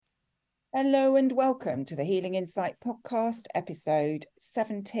Hello and welcome to the Healing Insight Podcast, episode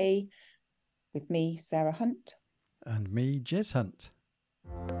 70, with me, Sarah Hunt. And me, Jez Hunt.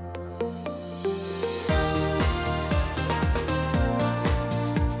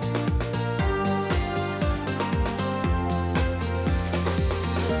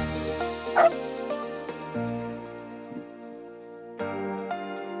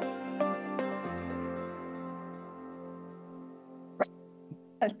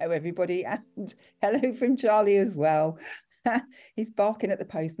 Hello, everybody, and hello from Charlie as well. He's barking at the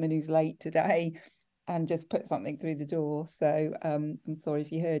postman who's late today and just put something through the door. So I'm sorry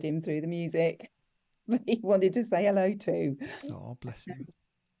if you heard him through the music, but he wanted to say hello too. Oh, bless him.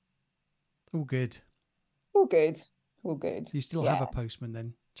 All good. All good. All good. Do you still have a postman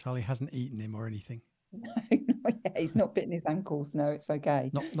then? Charlie hasn't eaten him or anything? No, not yet. He's not bitten his ankles. No, it's okay.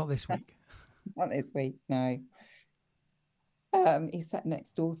 Not this week. Not this week, no. He sat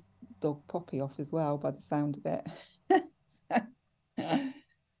next door's dog Poppy off as well, by the sound of it.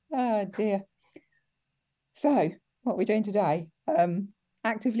 Oh dear. So, what are we doing today?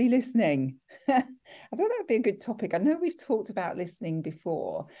 Actively listening. I thought that would be a good topic. I know we've talked about listening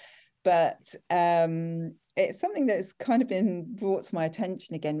before, but it's something that's kind of been brought to my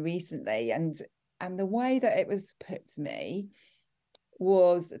attention again recently, and the way that it was put to me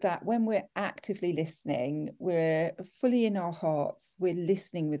was that when we're actively listening, we're fully in our hearts, we're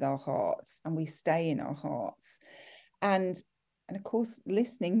listening with our hearts, and we stay in our hearts. And of course,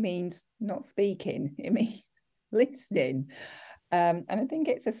 listening means not speaking, it means listening. And I think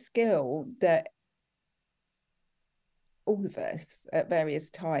it's a skill that all of us at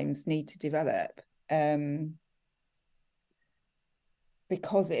various times need to develop,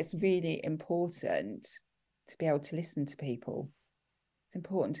 because it's really important to be able to listen to people. It's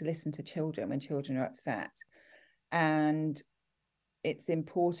important to listen to children when children are upset. And it's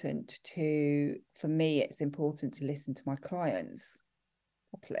important for me, it's important to listen to my clients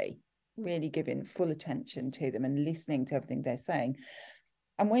properly, really giving full attention to them and listening to everything they're saying.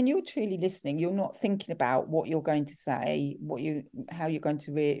 And when you're truly listening, you're not thinking about what you're going to say, how you're going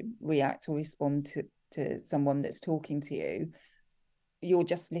to react or respond to someone that's talking to you. You're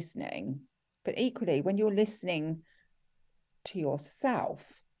just listening. But equally, when you're listening to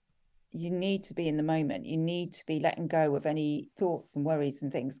yourself, you need to be in the moment. You need to be letting go of any thoughts and worries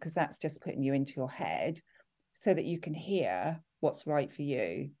and things, because that's just putting you into your head, so that you can hear what's right for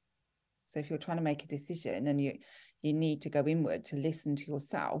you. So if you're trying to make a decision and you need to go inward to listen to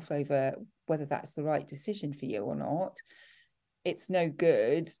yourself over whether that's the right decision for you or not, it's no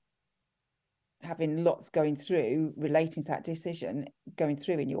good having lots going through relating to that decision going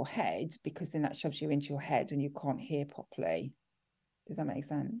through in your head, because then that shoves you into your head and you can't hear properly. Does that make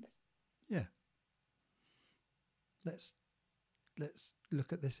sense? Yeah. Let's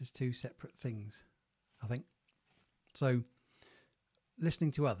look at this as two separate things, I think. So, listening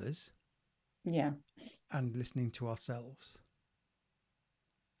to others, yeah, and listening to ourselves.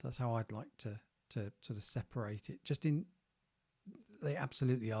 That's how I'd like to sort of separate it. They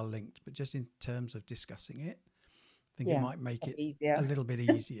absolutely are linked, but just in terms of discussing it, I think it might make it easier. a little bit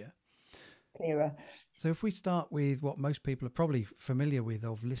easier. Clearer. So if we start with what most people are probably familiar with,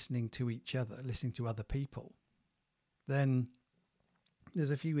 of listening to each other, listening to other people, then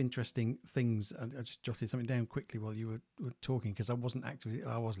there's a few interesting things. I just jotted something down quickly while you were talking, because I was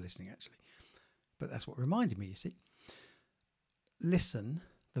listening actually. But that's what reminded me, you see. Listen,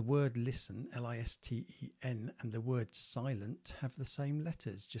 the word listen, L-I-S-T-E-N, and the word silent have the same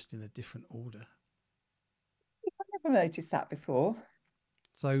letters, just in a different order. I've never noticed that before.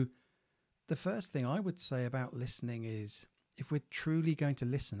 So the first thing I would say about listening is, if we're truly going to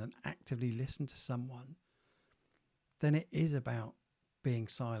listen and actively listen to someone, then it is about being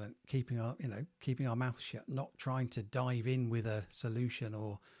silent, keeping our mouth shut, not trying to dive in with a solution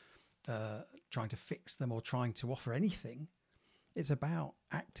or trying to fix them or trying to offer anything. It's about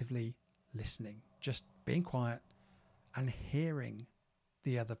actively listening, just being quiet and hearing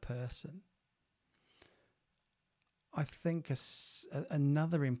the other person. I think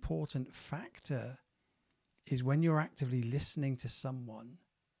another important factor is, when you're actively listening to someone,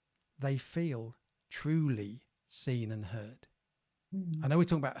 they feel truly seen and heard. I know we're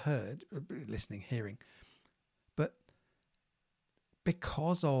talking about heard, listening, hearing, but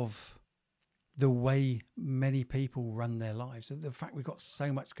because of the way many people run their lives, the fact we've got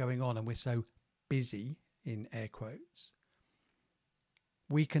so much going on and we're so busy, in air quotes,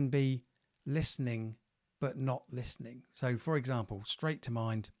 we can be listening but not listening. So, for example, straight to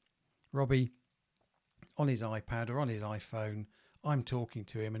mind, Robbie on his iPad or on his iPhone, I'm talking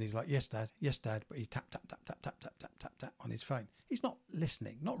to him and he's like, yes, Dad, but he's tap, tap, tap, tap, tap, tap, tap, tap, tap on his phone. He's not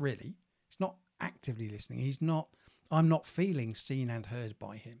listening, not really. He's not actively listening. I'm not feeling seen and heard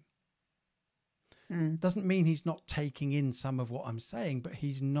by him. Doesn't mean he's not taking in some of what I'm saying, but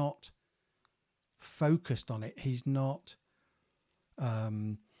he's not focused on it. He's not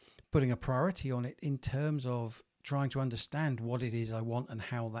putting a priority on it in terms of trying to understand what it is I want and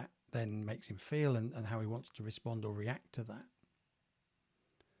how that then makes him feel, and how he wants to respond or react to that.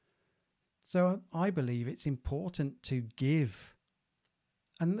 So I believe it's important to give,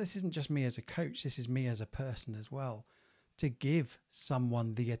 and this isn't just me as a coach, this is me as a person as well, to give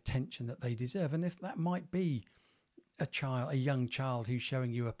someone the attention that they deserve. And if that might be a young child who's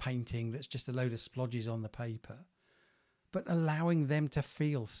showing you a painting that's just a load of splodges on the paper, but allowing them to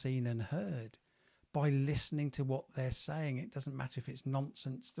feel seen and heard by listening to what they're saying. It doesn't matter if it's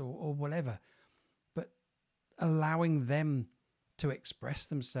nonsense or whatever, but allowing them to express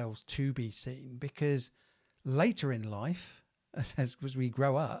themselves, to be seen, because later in life, as we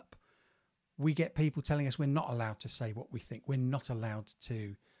grow up, we get people telling us we're not allowed to say what we think. We're not allowed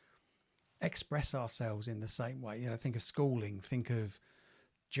to express ourselves in the same way. Think of schooling, think of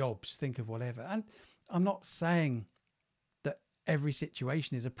jobs, think of whatever. And I'm not saying that every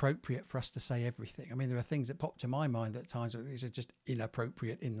situation is appropriate for us to say everything. I mean, there are things that pop to my mind at times that are just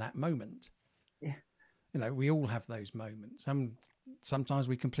inappropriate in that moment. Yeah. We all have those moments. Sometimes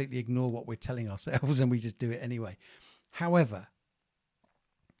we completely ignore what we're telling ourselves and we just do it anyway. However,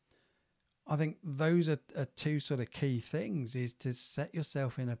 I think those are two sort of key things, is to set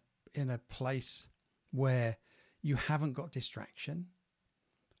yourself in a place where you haven't got distraction,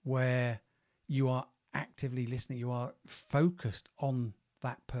 where you are actively listening, you are focused on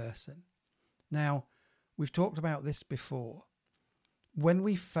that person. Now, we've talked about this before. When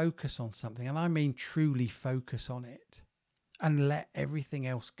we focus on something, and I mean truly focus on it, and let everything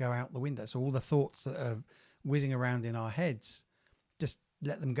else go out the window, so all the thoughts that are whizzing around in our heads, just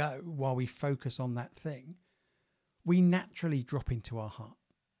let them go while we focus on that thing, we naturally drop into our heart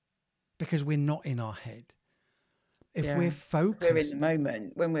because we're not in our head. If we're focused, we're in the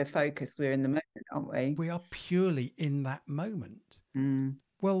moment. When we're focused, we're in the moment, aren't we? We are purely in that moment.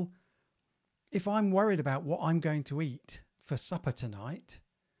 Well, if I'm worried about what I'm going to eat for supper tonight,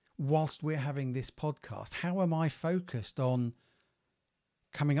 whilst we're having this podcast, how am I focused on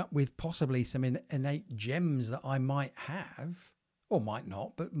coming up with possibly some innate gems that I might have, or might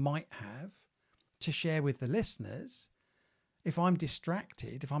not, but might have, to share with the listeners? If I'm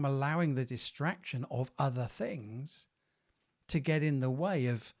distracted, if I'm allowing the distraction of other things to get in the way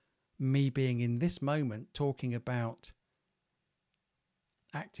of me being in this moment talking about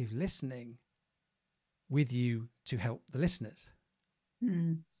active listening with you to help the listeners.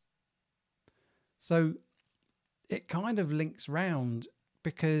 So it kind of links round,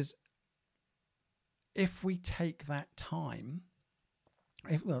 because if we take that time,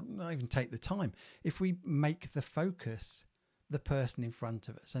 not even take the time, if we make the focus the person in front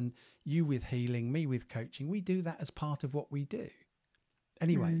of us, and you with healing, me with coaching, we do that as part of what we do.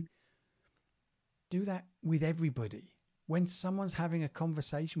 Anyway, do that with everybody. When someone's having a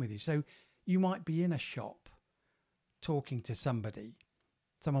conversation with you, so you might be in a shop talking to somebody,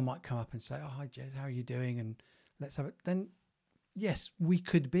 someone might come up and say, "Oh, hi Jez, how are you doing? And let's have it." Then yes, we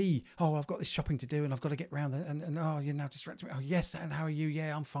could be, "Oh, I've got this shopping to do and I've got to get round and oh, you're now distracting me. Oh yes, and how are you?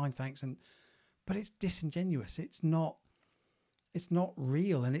 Yeah, I'm fine, thanks." But it's disingenuous. It's not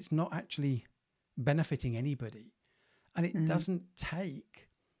real, and it's not actually benefiting anybody. And it doesn't take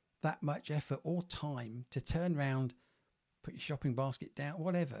that much effort or time to turn around, put your shopping basket down,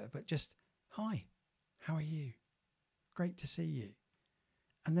 whatever, but just, "Hi, how are you? Great to see you."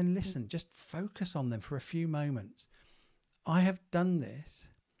 And then listen, just focus on them for a few moments. I have done this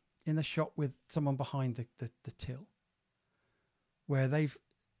in the shop with someone behind the till, where they've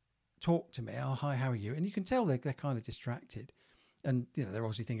talked to me, "Oh, hi, how are you?" And you can tell they're kind of distracted. And they're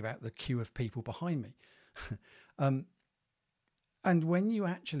obviously thinking about the queue of people behind me. And when you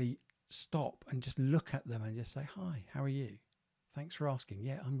actually stop and just look at them and just say, "Hi, how are you? Thanks for asking.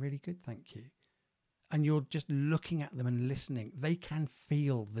 Yeah, I'm really good, thank you." And you're just looking at them and listening, they can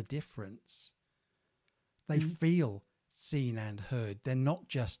feel the difference. They feel seen and heard. They're not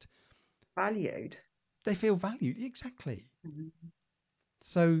just valued. They feel valued. Exactly.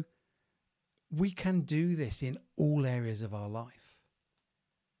 So we can do this in all areas of our life.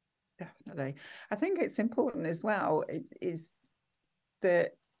 Definitely. I think it's important as well, is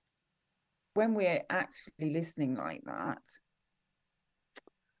that when we're actively listening like that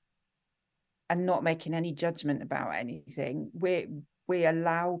and not making any judgment about anything, we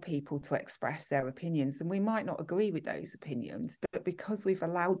allow people to express their opinions, and we might not agree with those opinions, but because we've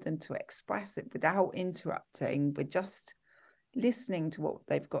allowed them to express it without interrupting, we're just listening to what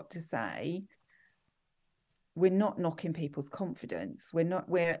they've got to say, we're not knocking people's confidence.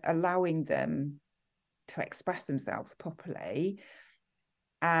 We're allowing them to express themselves properly.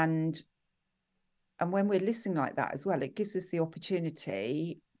 And when we're listening like that as well, it gives us the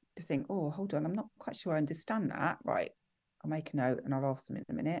opportunity to think, oh, hold on, I'm not quite sure I understand that. Right. I'll make a note and I'll ask them in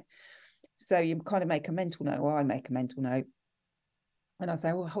a minute. So you kind of make a mental note, or I make a mental note. And I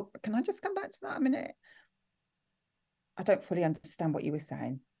say, well, can I just come back to that a minute? I don't fully understand what you were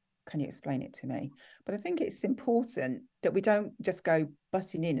saying. Can you explain it to me? But I think it's important that we don't just go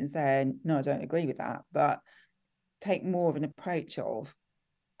butting in and saying, no, I don't agree with that, but take more of an approach of,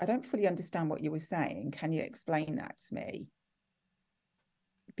 I don't fully understand what you were saying. Can you explain that to me?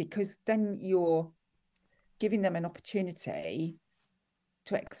 Because then you're giving them an opportunity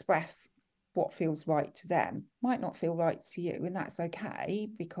to express what feels right to them. Might not feel right to you, and that's okay,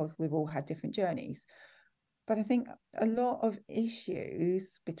 because we've all had different journeys. But I think a lot of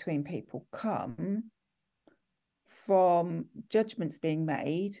issues between people come from judgments being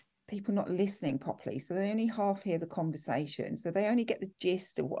made, people not listening properly. So they only half hear the conversation. So they only get the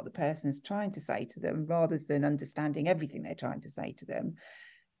gist of what the person's trying to say to them rather than understanding everything they're trying to say to them,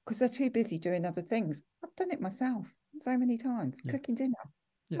 because they're too busy doing other things. I've done it myself so many times, cooking dinner.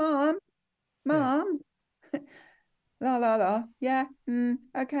 Yeah. Mom, la la la, yeah,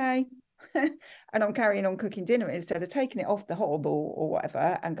 okay. And I'm carrying on cooking dinner instead of taking it off the hob or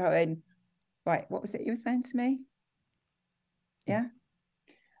whatever and going, right, what was it you were saying to me? Yeah.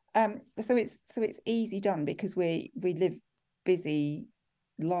 So it's easy done because we live busy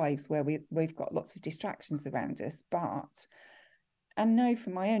lives where we've got lots of distractions around us. But I know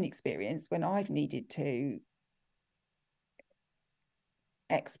from my own experience, when I've needed to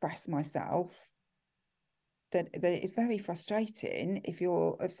express myself, that it's very frustrating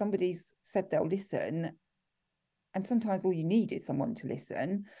if somebody's said they'll listen, and sometimes all you need is someone to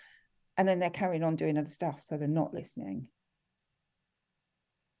listen, and then they're carrying on doing other stuff, so they're not listening.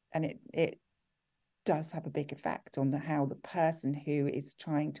 And it does have a big effect on how the person who is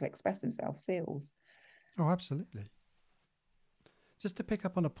trying to express themselves feels. Oh, absolutely. Just to pick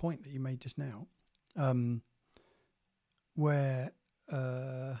up on a point that you made just now, where,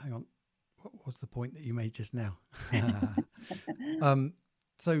 hang on, what was the point that you made just now?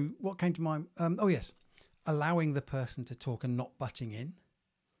 So what came to mind? Oh, yes. Allowing the person to talk and not butting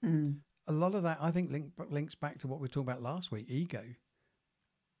in. A lot of that, I think, links back to what we were talking about last week, ego.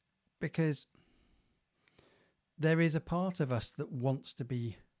 Because there is a part of us that wants to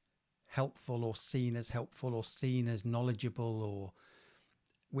be helpful or seen as knowledgeable, or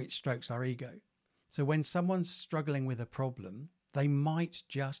which strokes our ego. So when someone's struggling with a problem, they might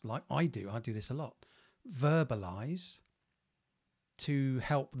just, like I do this a lot, verbalize to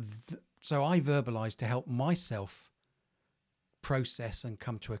help. So I verbalize to help myself process and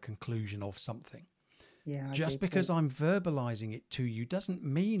come to a conclusion of something. Yeah. Just because I'm verbalizing it to you doesn't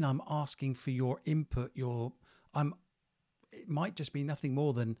mean I'm asking for your input. It might just be nothing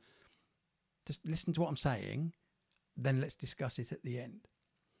more than just listen to what I'm saying, then let's discuss it at the end.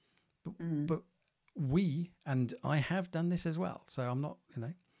 But we, and I have done this as well, so I'm not,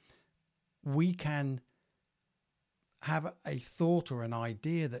 we can have a thought or an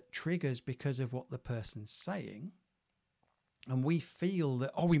idea that triggers because of what the person's saying, and we feel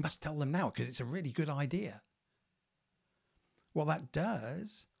that, we must tell them now because it's a really good idea. What that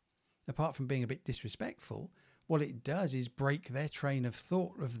does, apart from being a bit disrespectful, what it does is break their train of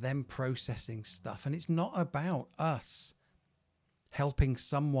thought of them processing stuff. And it's not about us helping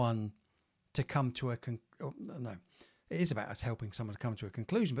someone to come to no, it is about us helping someone to come to a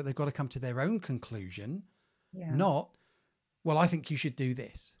conclusion, but they've got to come to their own conclusion, not, well, I think you should do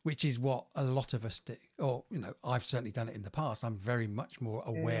this, which is what a lot of us do. Or, I've certainly done it in the past. I'm very much more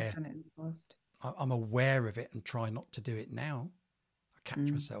aware. I'm aware of it and try not to do it now. I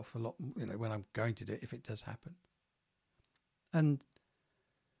catch myself a lot, when I'm going to do it, if it does happen. And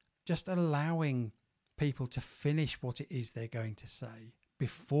just allowing people to finish what it is they're going to say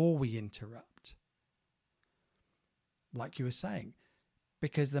before we interrupt. Like you were saying,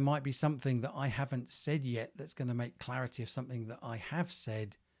 because there might be something that I haven't said yet that's going to make clarity of something that I have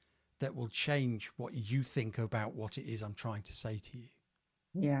said that will change what you think about what it is I'm trying to say to you.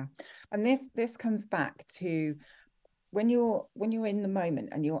 Yeah. And this comes back to when you're in the moment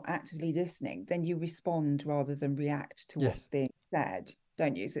and you're actively listening, then you respond rather than react to what's being said,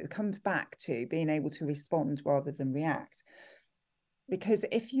 don't you? So it comes back to being able to respond rather than react. Because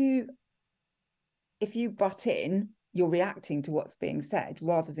if you butt in, you're reacting to what's being said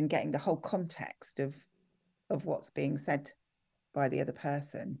rather than getting the whole context of what's being said by the other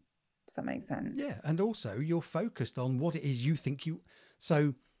person. Does that make sense? Yeah. And also you're focused on what it is you think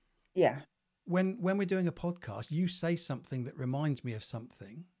so Yeah. when we're doing a podcast, you say something that reminds me of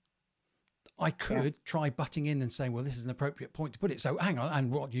something. I could try butting in and saying, well, this is an appropriate point to put it. So hang on.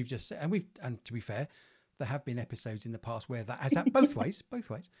 And what you've just said, and to be fair, there have been episodes in the past where that has happened both ways.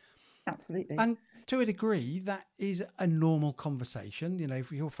 Absolutely. And to a degree, that is a normal conversation. You know,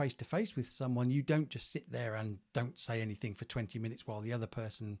 if you're face to face with someone, you don't just sit there and don't say anything for 20 minutes while the other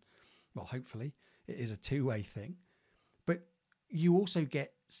person, well, hopefully it is a two-way thing. But you also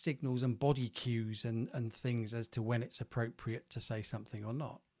get signals and body cues and things as to when it's appropriate to say something or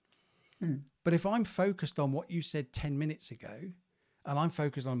not. Mm. But if I'm focused on what you said 10 minutes ago, and I'm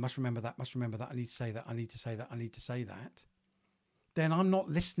focused on must remember that, I need to say that, I need to say that, I need to say that, then I'm not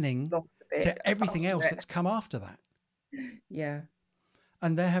listening to everything else that's come after that. Yeah.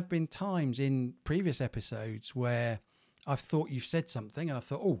 And there have been times in previous episodes where I've thought you've said something and I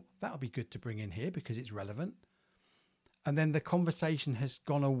thought, oh, that'll be good to bring in here because it's relevant. And then the conversation has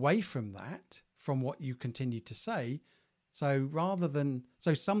gone away from that, from what you continue to say. So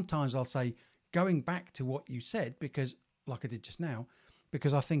sometimes I'll say, going back to what you said, because like I did just now,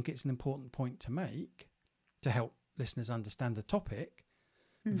 because I think it's an important point to make to help listeners understand the topic,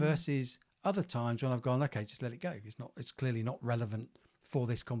 versus other times when I've gone, okay, just let it go. It's clearly not relevant for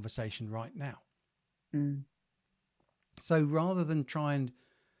this conversation right now. Mm. So rather than try and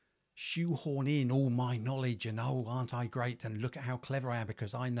shoehorn in all my knowledge and, oh, aren't I great? And look at how clever I am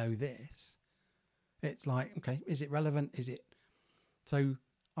because I know this. It's like, okay, is it relevant? Is it? So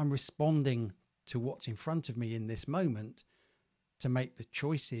I'm responding to what's in front of me in this moment to make the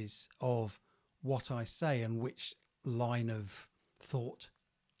choices of what I say and which line of thought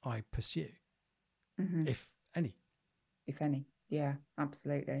I pursue, if any. If any. Yeah,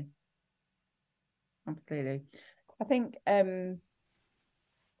 absolutely. Absolutely. I think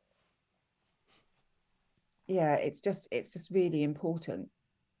yeah, it's just really important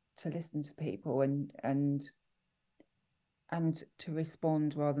to listen to people and to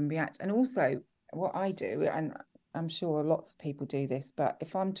respond rather than react. And also what I do, and I'm sure lots of people do this, but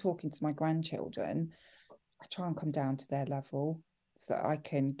if I'm talking to my grandchildren, I try and come down to their level so I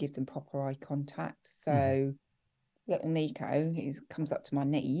can give them proper eye contact. So little Nico, he comes up to my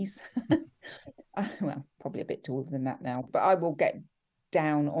knees. Well, probably a bit taller than that now, but I will get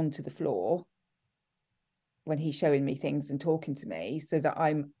down onto the floor when he's showing me things and talking to me so that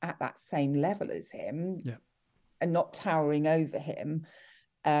I'm at that same level as him and not towering over him.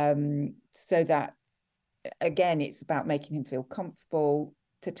 So that, again, it's about making him feel comfortable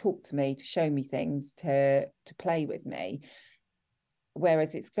to talk to me, to show me things, to play with me.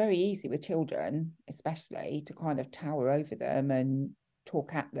 Whereas it's very easy with children, especially, to kind of tower over them and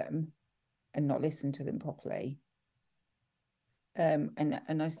talk at them and not listen to them properly. And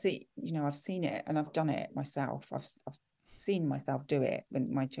I see, I've seen it and I've done it myself. I've seen myself do it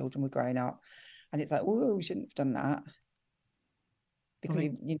when my children were growing up, and it's like, oh, we shouldn't have done that, because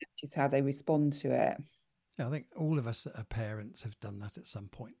you notice how they respond to it. Yeah, I think all of us that are parents have done that at some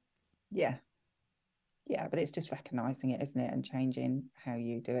point. Yeah, but it's just recognizing it, isn't it, and changing how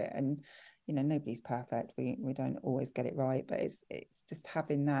you do it. And nobody's perfect. We don't always get it right, but it's just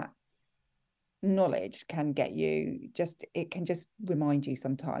having that knowledge can get you it can just remind you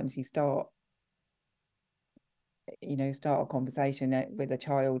sometimes. You start a conversation with a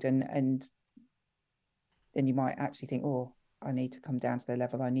child and then you might actually think, oh, I need to come down to their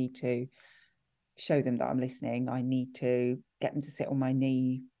level. I need to show them that I'm listening. I need to get them to sit on my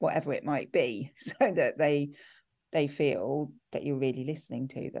knee, whatever it might be, so that they feel that you're really listening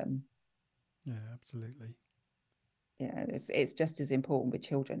to them. Yeah, absolutely. Yeah, it's just as important with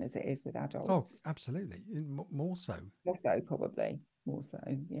children as it is with adults. Oh, absolutely. More so. More so, probably. More so,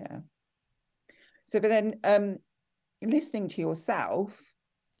 yeah. So, but then listening to yourself,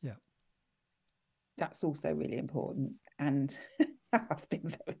 that's also really important. And I've been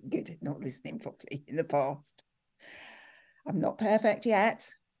very good at not listening properly in the past. I'm not perfect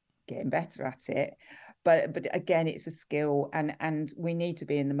yet, getting better at it. But again, it's a skill, and we need to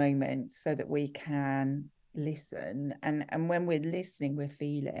be in the moment so that we can listen. And when we're listening, we're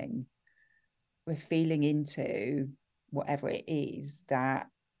feeling into whatever it is that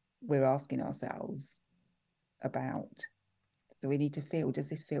we're asking ourselves about. So we need to feel, does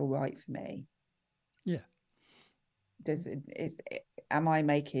this feel right for me? Yeah. Am I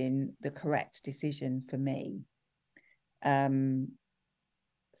making the correct decision for me? So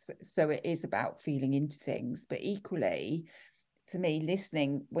it is about feeling into things, but equally, to me,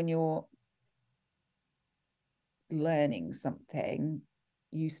 listening, when you're learning something,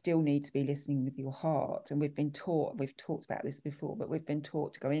 you still need to be listening with your heart. And we've talked about this before, but we've been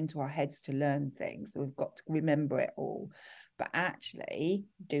taught to go into our heads to learn things. So we've got to remember it all. But actually,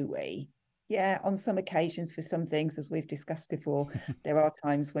 do we? Yeah, on some occasions for some things, as we've discussed before, there are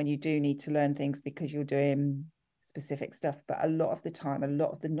times when you do need to learn things because you're doing specific stuff. But a lot of the time, a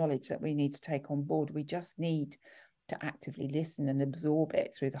lot of the knowledge that we need to take on board, we just need to actively listen and absorb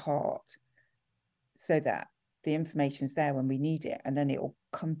it through the heart, so that the information's there when we need it, and then it will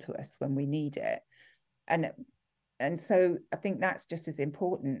come to us when we need it. And so I think that's just as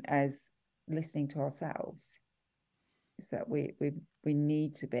important as listening to ourselves, is that we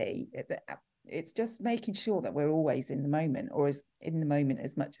need to be, it's just making sure that we're always in the moment, or as in the moment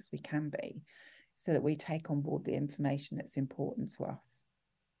as much as we can be, so that we take on board the information that's important to us.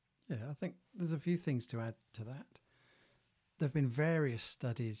 Yeah, I think there's a few things to add to that. There have been various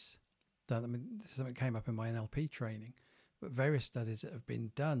studies done. I mean, this is something that came up in my NLP training, but various studies that have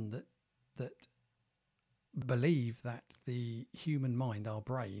been done that believe that the human mind, our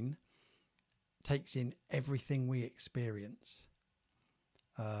brain, takes in everything we experience,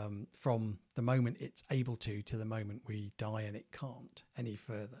 from the moment it's able to the moment we die and it can't any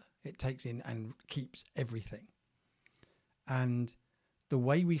further. It takes in and keeps everything. And the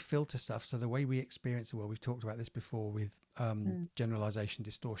way we filter stuff, so the way we experience the world, we've talked about this before with generalization,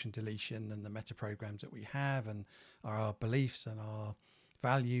 distortion, deletion, and the meta programs that we have, and our beliefs and our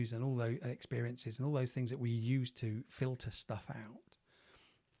values and all those experiences and all those things that we use to filter stuff out.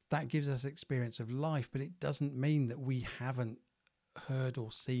 That gives us experience of life, but it doesn't mean that we haven't heard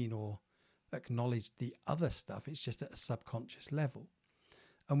or seen or acknowledged the other stuff. It's just at a subconscious level.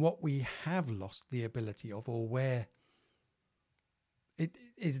 And what we have lost the ability of, or where it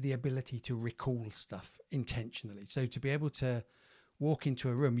is, the ability to recall stuff intentionally. So to be able to walk into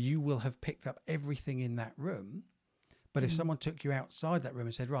a room, you will have picked up everything in that room. But if someone took you outside that room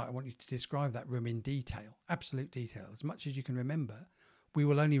and said, right, I want you to describe that room in detail, absolute detail, as much as you can remember, we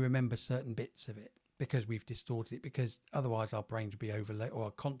will only remember certain bits of it because we've distorted it, because otherwise our brain would be overloaded, or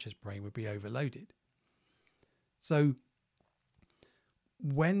our conscious brain would be overloaded. So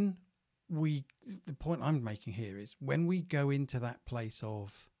the point I'm making here is, when we go into that place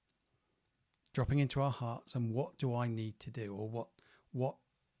of dropping into our hearts and what do I need to do, or what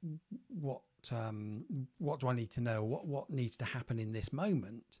do I need to know, what needs to happen in this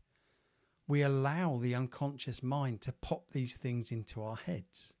moment, we allow the unconscious mind to pop these things into our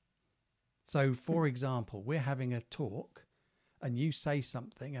heads. So, for example, we're having a talk and you say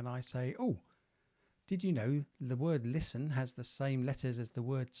something and I say, oh, did you know the word listen has the same letters as the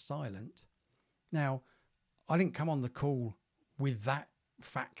word silent? Now, I didn't come on the call with that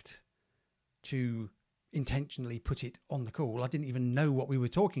fact to intentionally put it on the call. I didn't even know what we were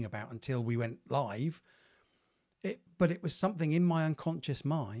talking about until we went live. But it was something in my unconscious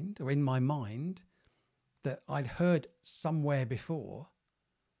mind, or in my mind, that I'd heard somewhere before,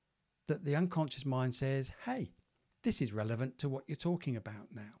 that the unconscious mind says, hey, this is relevant to what you're talking about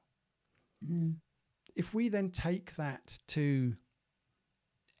now. Mm. If we then take that to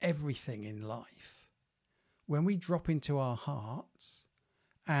everything in life, when we drop into our hearts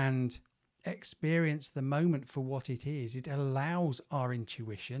and experience the moment for what it is, it allows our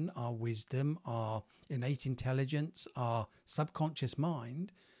intuition, our wisdom, our innate intelligence, our subconscious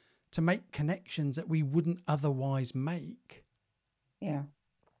mind to make connections that we wouldn't otherwise make. Yeah.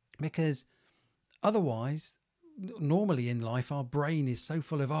 Because otherwise, normally in life, our brain is so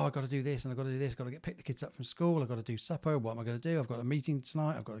full of, I've got to do this and I've got to do this, I've got to pick the kids up from school, I've got to do supper, what am I going to do? I've got a meeting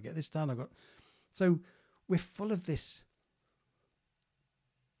tonight, I've got to get this done. So we're full of this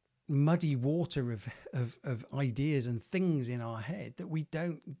muddy water of ideas and things in our head, that we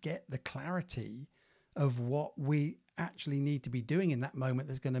don't get the clarity of what we actually need to be doing in that moment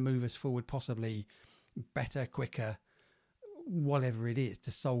that's going to move us forward, possibly better, quicker, whatever it is,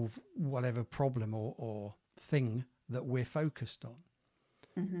 to solve whatever problem or thing that we're focused on.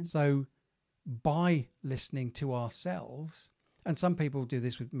 Mm-hmm. So by listening to ourselves, and some people do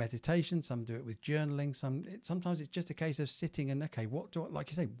this with meditation, some do it with journaling, sometimes it's just a case of sitting and, okay, what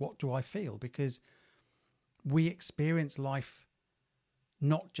do I feel? Because we experience life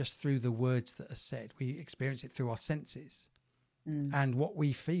not just through the words that are said, we experience it through our senses. And what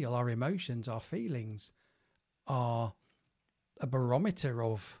we feel, our emotions, our feelings, are a barometer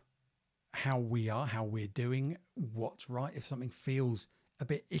of how we are, how we're doing, what's right. If something feels a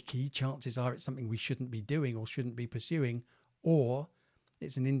bit icky, chances are it's something we shouldn't be doing or shouldn't be pursuing, or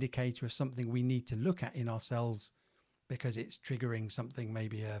it's an indicator of something we need to look at in ourselves because it's triggering something,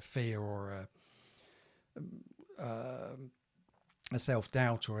 maybe a fear or a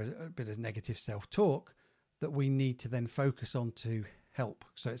self-doubt or a bit of negative self-talk that we need to then focus on to help.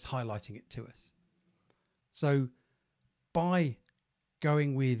 So it's highlighting it to us. So by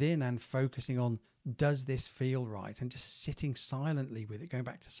going within and focusing on, does this feel right? And just sitting silently with it, going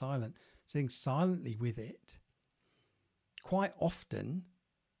back to silent, sitting silently with it, quite often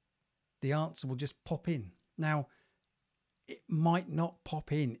the answer will just pop in. Now, it might not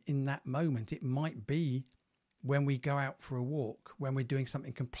pop in that moment. It might be when we go out for a walk, when we're doing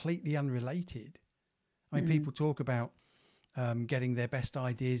something completely unrelated. I mean, people talk about getting their best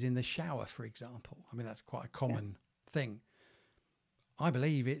ideas in the shower, for example. I mean, that's quite a common thing. I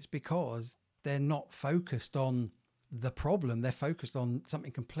believe it's because they're not focused on the problem. They're focused on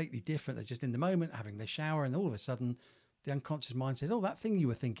something completely different. They're just in the moment having their shower, and all of a sudden the unconscious mind says, oh, that thing you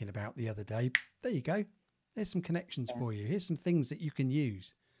were thinking about the other day, there you go. There's some connections for you. Here's some things that you can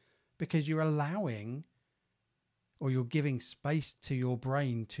use, because you're allowing, or you're giving space to your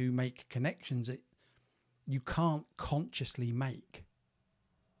brain to make connections that you can't consciously make.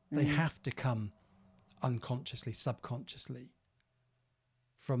 They have to come unconsciously, subconsciously,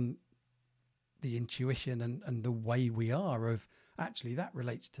 from the intuition and the way we are of, actually, that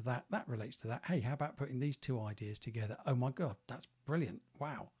relates to that, that relates to that. Hey, how about putting these two ideas together? Oh my God, that's brilliant.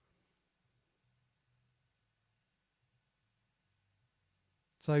 Wow.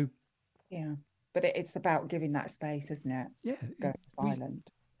 So yeah, but it's about giving that space, isn't it? Yeah, Going silent.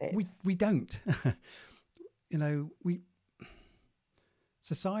 We don't. You know,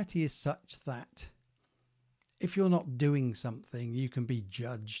 society is such that if you're not doing something, you can be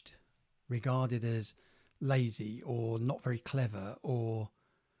judged, regarded as lazy or not very clever, or,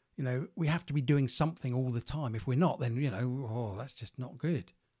 you know, we have to be doing something all the time. If we're not, then, you know, oh, that's just not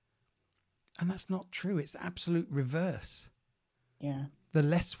good. And that's not true. It's the absolute reverse. Yeah. The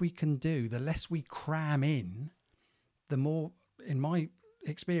less we can do, the less we cram in, the more, in my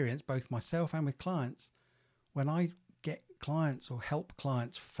experience, both myself and with clients, when I get clients or help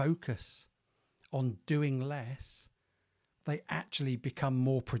clients focus on doing less, they actually become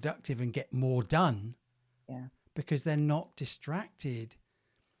more productive and get more done. Yeah. Because they're not distracted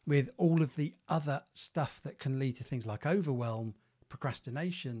with all of the other stuff that can lead to things like overwhelm,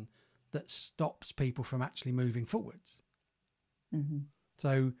 procrastination, that stops people from actually moving forwards. Mm-hmm.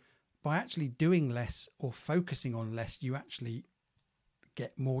 So by actually doing less or focusing on less, you actually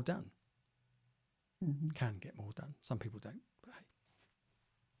get more done. Mm-hmm. Can get more done. Some people don't. But hey.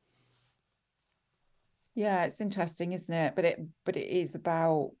 Yeah, it's interesting, isn't it? But it is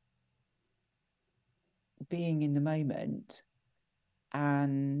about being in the moment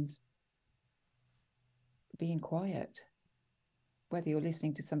and being quiet. Whether you're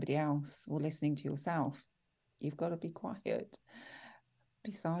listening to somebody else or listening to yourself, you've got to be quiet,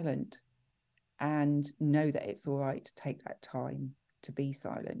 be silent, and know that it's all right to take that time to be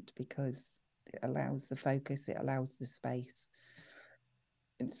silent, because it allows the focus, it allows the space.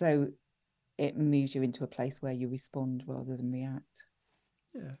 And so it moves you into a place where you respond rather than react.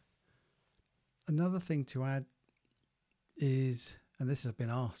 Yeah. Another thing to add is, and this has been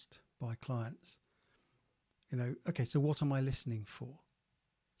asked by clients, you know, okay, so what am I listening for?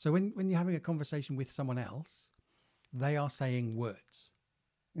 So when you're having a conversation with someone else, they are saying words.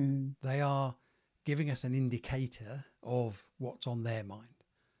 They are giving us an indicator of what's on their mind.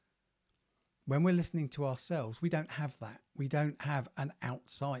 When we're listening to ourselves, we don't have that. We don't have an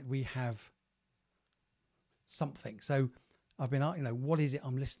outside. We have something. So I've been, you know, what is it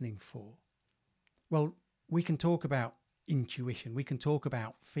I'm listening for? Well, we can talk about intuition. We can talk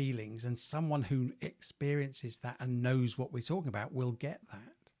about feelings, and someone who experiences that and knows what we're talking about will get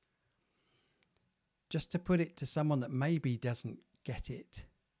that. Just to put it to someone that maybe doesn't get it,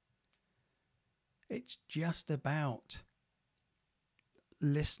 it's just about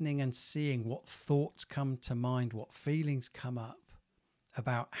listening and seeing what thoughts come to mind, what feelings come up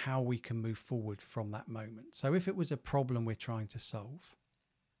about how we can move forward from that moment. So if it was a problem we're trying to solve,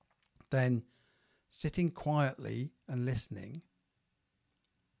 then sitting quietly and listening,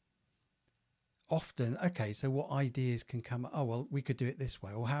 often, okay, so what ideas can come? Oh, well, we could do it this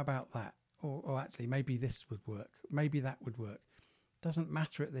way. Or how about that? Or actually, maybe this would work. Maybe that would work. Doesn't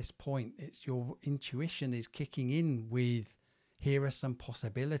matter at this point. It's your intuition is kicking in with, here are some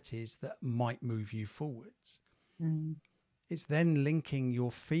possibilities that might move you forwards. It's then linking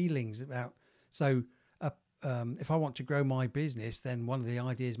your feelings about, so if I want to grow my business, then one of the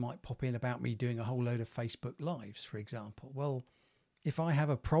ideas might pop in about me doing a whole load of Facebook Lives, for example. Well, if I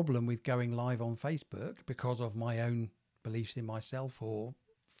have a problem with going live on Facebook because of my own beliefs in myself or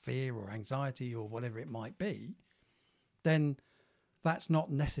fear or anxiety or whatever it might be, then that's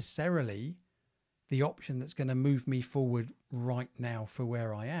not necessarily the option that's going to move me forward right now for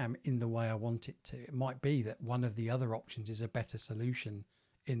where I am in the way I want it to. It might be that one of the other options is a better solution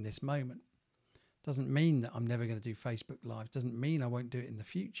in this moment. Doesn't mean that I'm never going to do Facebook Live. Doesn't mean I won't do it in the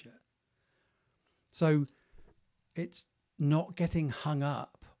future. So it's not getting hung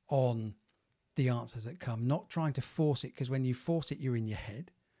up on the answers that come, not trying to force it, because when you force it, you're in your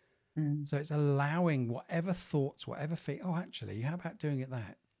head. So it's allowing whatever thoughts, whatever oh, actually, how about doing it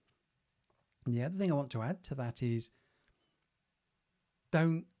that? And the other thing I want to add to that is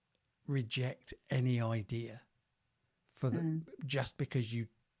don't reject any idea just because you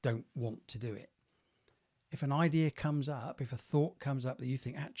don't want to do it. If an idea comes up, if a thought comes up that you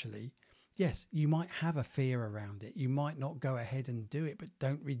think, actually, yes, you might have a fear around it. You might not go ahead and do it, but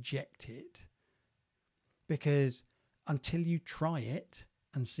don't reject it. Because until you try it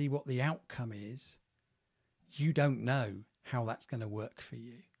and see what the outcome is, you don't know how that's going to work for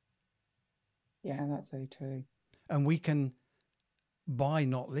you. Yeah, that's very true. And we can, by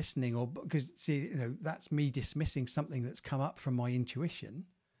not listening, or because, see, you know, that's me dismissing something that's come up from my intuition.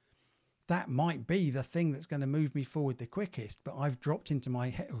 That might be the thing that's going to move me forward the quickest, but I've dropped into my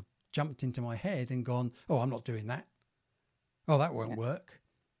head or jumped into my head and gone, oh, I'm not doing that. Oh, that won't work.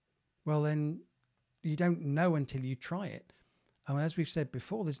 Well, then you don't know until you try it. And as we've said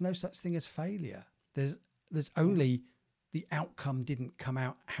before, there's no such thing as failure. There's only the outcome didn't come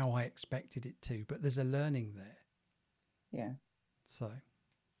out how I expected it to, but there's a learning there. Yeah. So.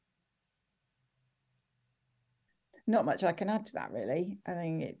 Not much I can add to that, really. I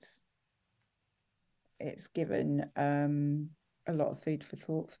think it's given a lot of food for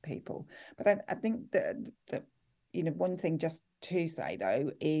thought for people. But I think that you know, one thing just to say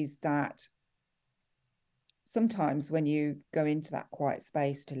though is that sometimes when you go into that quiet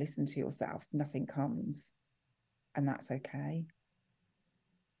space to listen to yourself, nothing comes, and that's okay.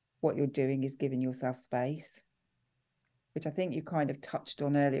 What you're doing is giving yourself space, which I think you kind of touched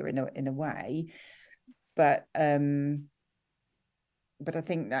on earlier in a way, but I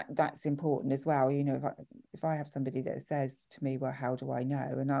think that that's important as well. You know, if I have somebody that says to me, well, how do I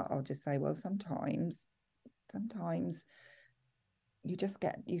know? And I'll just say, well, sometimes you just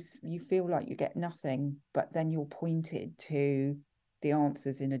get, you feel like you get nothing, but then you're pointed to the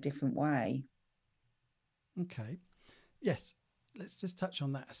answers in a different way. Okay. Yes. Let's just touch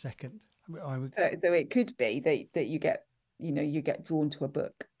on that a second. So it could be that you get, you know, you get drawn to a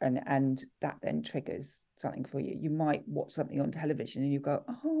book and that then triggers something for you. You might watch something on television and you go,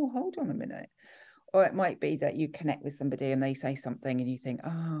 oh, hold on a minute. Or it might be that you connect with somebody and they say something and you think,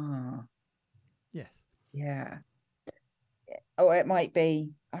 yes, yeah. Or it might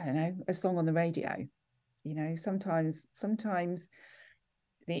be, I don't know, a song on the radio. You know, sometimes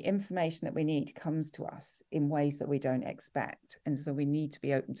the information that we need comes to us in ways that we don't expect. And so we need to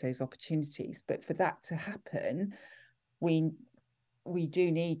be open to those opportunities. But for that to happen, we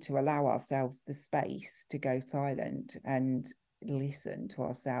do need to allow ourselves the space to go silent and listen to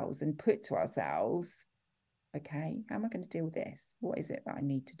ourselves and put to ourselves, okay, how am I going to deal with this? What is it that I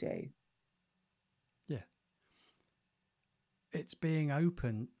need to do? Yeah. It's being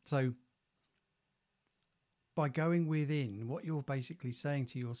open. So by going within, what you're basically saying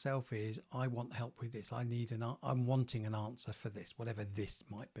to yourself is, I want help with this. I'm wanting an answer for this, whatever this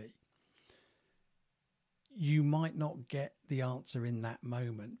might be. You might not get the answer in that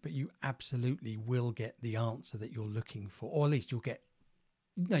moment, but you absolutely will get the answer that you're looking for, or at least you will get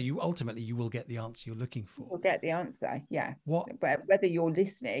the answer you're looking for. You'll get the answer, yeah. Whether you're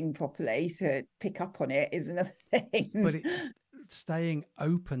listening properly to pick up on it is another thing. But it's staying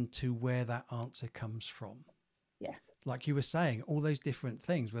open to where that answer comes from. Yeah. Like you were saying, all those different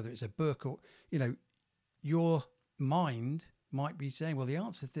things, whether it's a book or, you know, your mind might be saying, well, the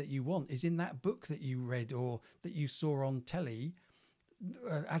answer that you want is in that book that you read or that you saw on telly,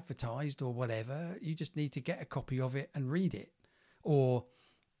 advertised or whatever. You just need to get a copy of it and read it. Or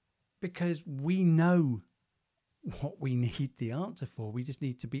because we know what we need the answer for, we just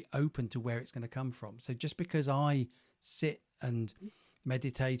need to be open to where it's going to come from. So just because I sit and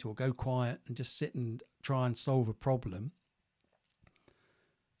meditate or go quiet and just sit and try and solve a problem,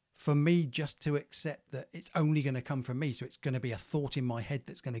 for me just to accept that it's only going to come from me, so it's going to be a thought in my head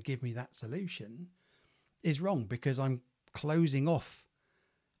that's going to give me that solution, is wrong, because I'm closing off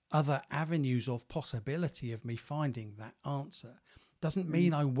other avenues of possibility of me finding that answer. Doesn't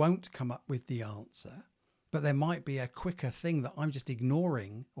mean I won't come up with the answer, but there might be a quicker thing that I'm just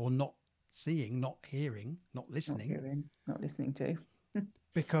ignoring or not seeing, not hearing, not listening. Not listening to.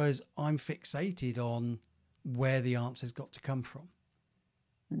 Because I'm fixated on where the answer's got to come from.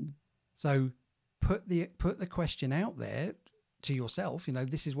 So put the question out there, to yourself,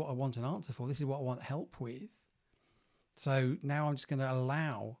 this is what I want an answer for. This is what I want help with. So now I'm just going to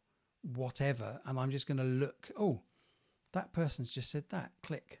allow whatever, and I'm just going to look, oh, that person's just said that,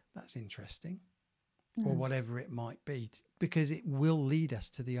 click, that's interesting, or whatever it might be, because it will lead us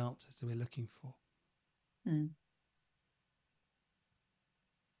to the answers that we're looking for.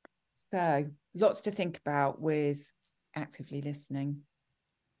 So lots to think about with actively listening.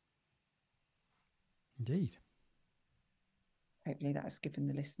 Indeed. Hopefully that has given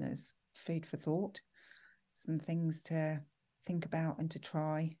the listeners food for thought, some things to think about and to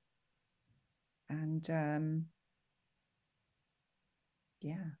try. And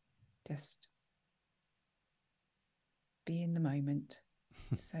just be in the moment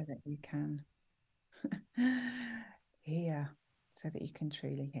so that you can hear, so that you can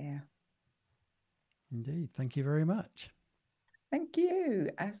truly hear. Indeed. Thank you very much. Thank you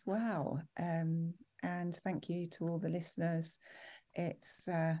as well. And thank you to all the listeners. It's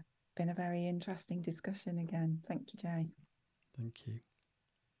been a very interesting discussion again. Thank you, Jay. Thank you.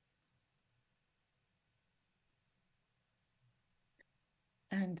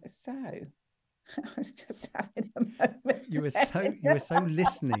 And so I was just having a moment. You were so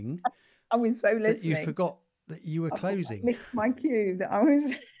listening. I was so listening that you forgot that you were closing. I missed my cue that I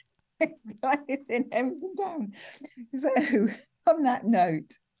was closing everything down. So on that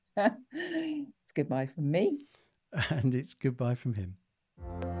note, it's goodbye from me. And it's goodbye from him.